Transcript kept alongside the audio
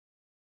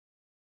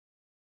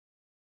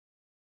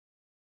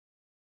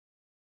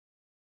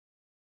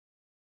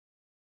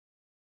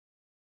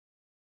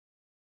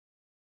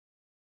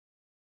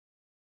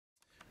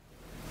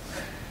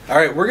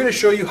Alright, we're going to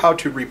show you how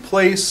to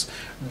replace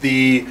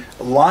the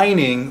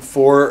lining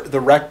for the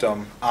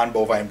rectum on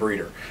bovine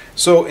breeder.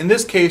 So in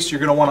this case, you're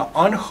going to want to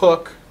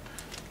unhook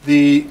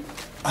the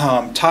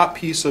top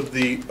piece of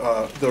the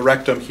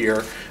rectum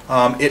here.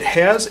 It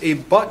has a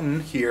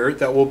button here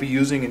that we'll be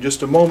using in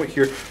just a moment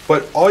here,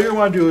 but all you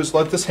want to do is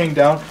let this hang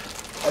down.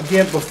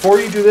 Again, before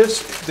you do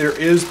this, there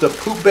is the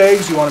poop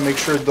bags. You want to make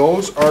sure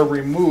those are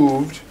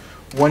removed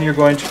when you're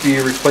going to be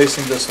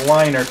replacing this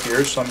liner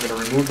here, so I'm going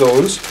to remove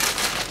those.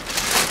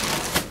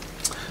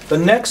 The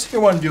next thing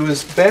you want to do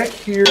is back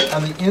here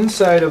on the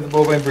inside of the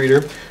bovine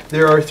breeder,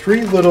 there are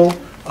three little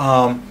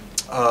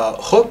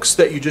hooks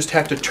that you just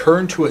have to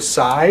turn to a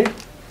side.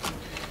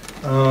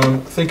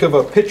 Think of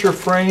a picture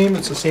frame.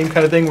 It's the same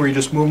kind of thing where you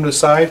just move them to the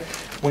side.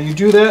 When you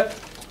do that,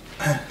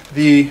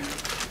 the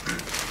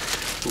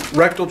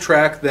rectal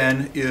tract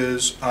then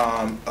is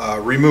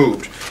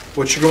removed.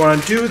 What you're going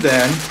to do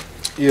then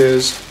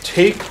is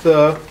take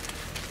the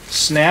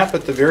snap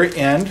at the very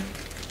end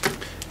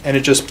and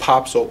it just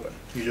pops open.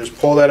 You just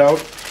pull that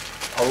out,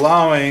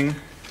 allowing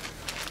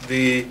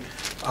the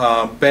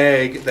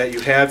bag that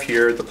you have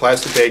here, the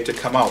plastic bag, to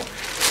come out.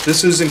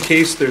 This is in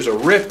case there's a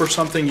rip or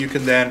something, you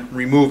can then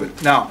remove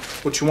it. Now,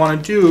 what you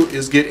want to do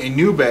is get a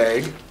new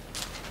bag,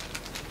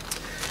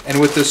 and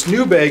with this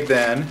new bag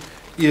then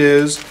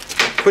is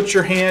put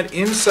your hand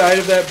inside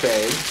of that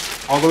bag,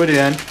 all the way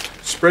in,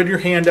 spread your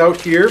hand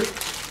out here,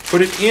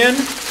 put it in,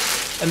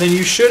 and then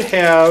you should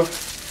have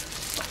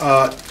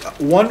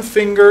one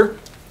finger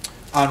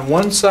on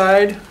one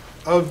side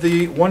of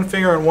the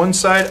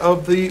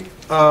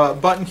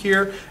button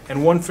here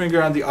and one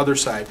finger on the other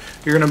side.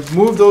 You're going to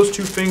move those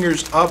two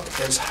fingers up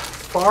as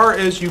far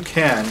as you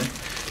can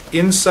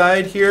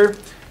inside here,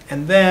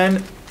 and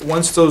then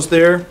once those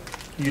there,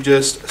 you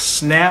just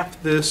snap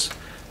this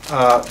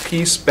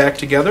piece back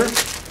together.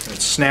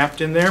 It's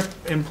snapped in there,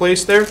 in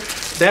place there.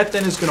 That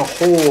then is going to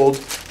hold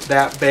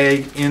that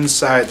bag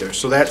inside there.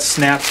 So that's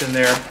snapped in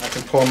there. I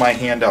can pull my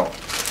hand out.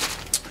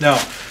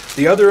 Now,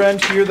 the other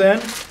end here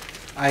then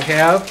I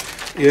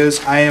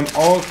am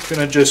all going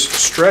to just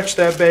stretch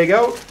that bag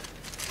out,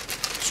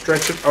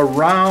 stretch it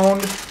around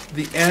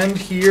the end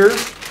here.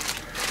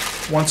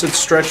 Once it's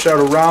stretched out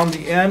around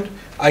the end,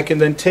 I can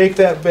then take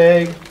that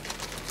bag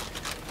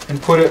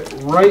and put it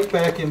right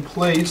back in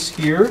place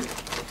here,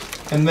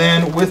 and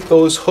then with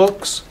those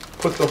hooks,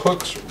 put the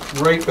hooks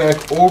right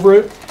back over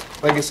it.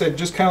 Like I said,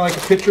 just kind of like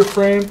a picture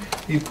frame,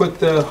 you put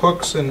the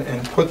hooks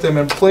and put them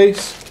in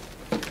place.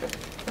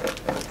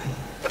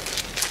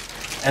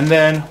 And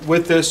then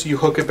with this, you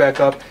hook it back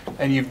up,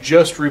 and you've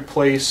just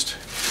replaced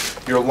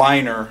your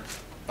liner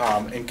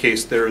in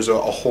case there's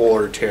a hole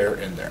or tear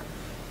in there.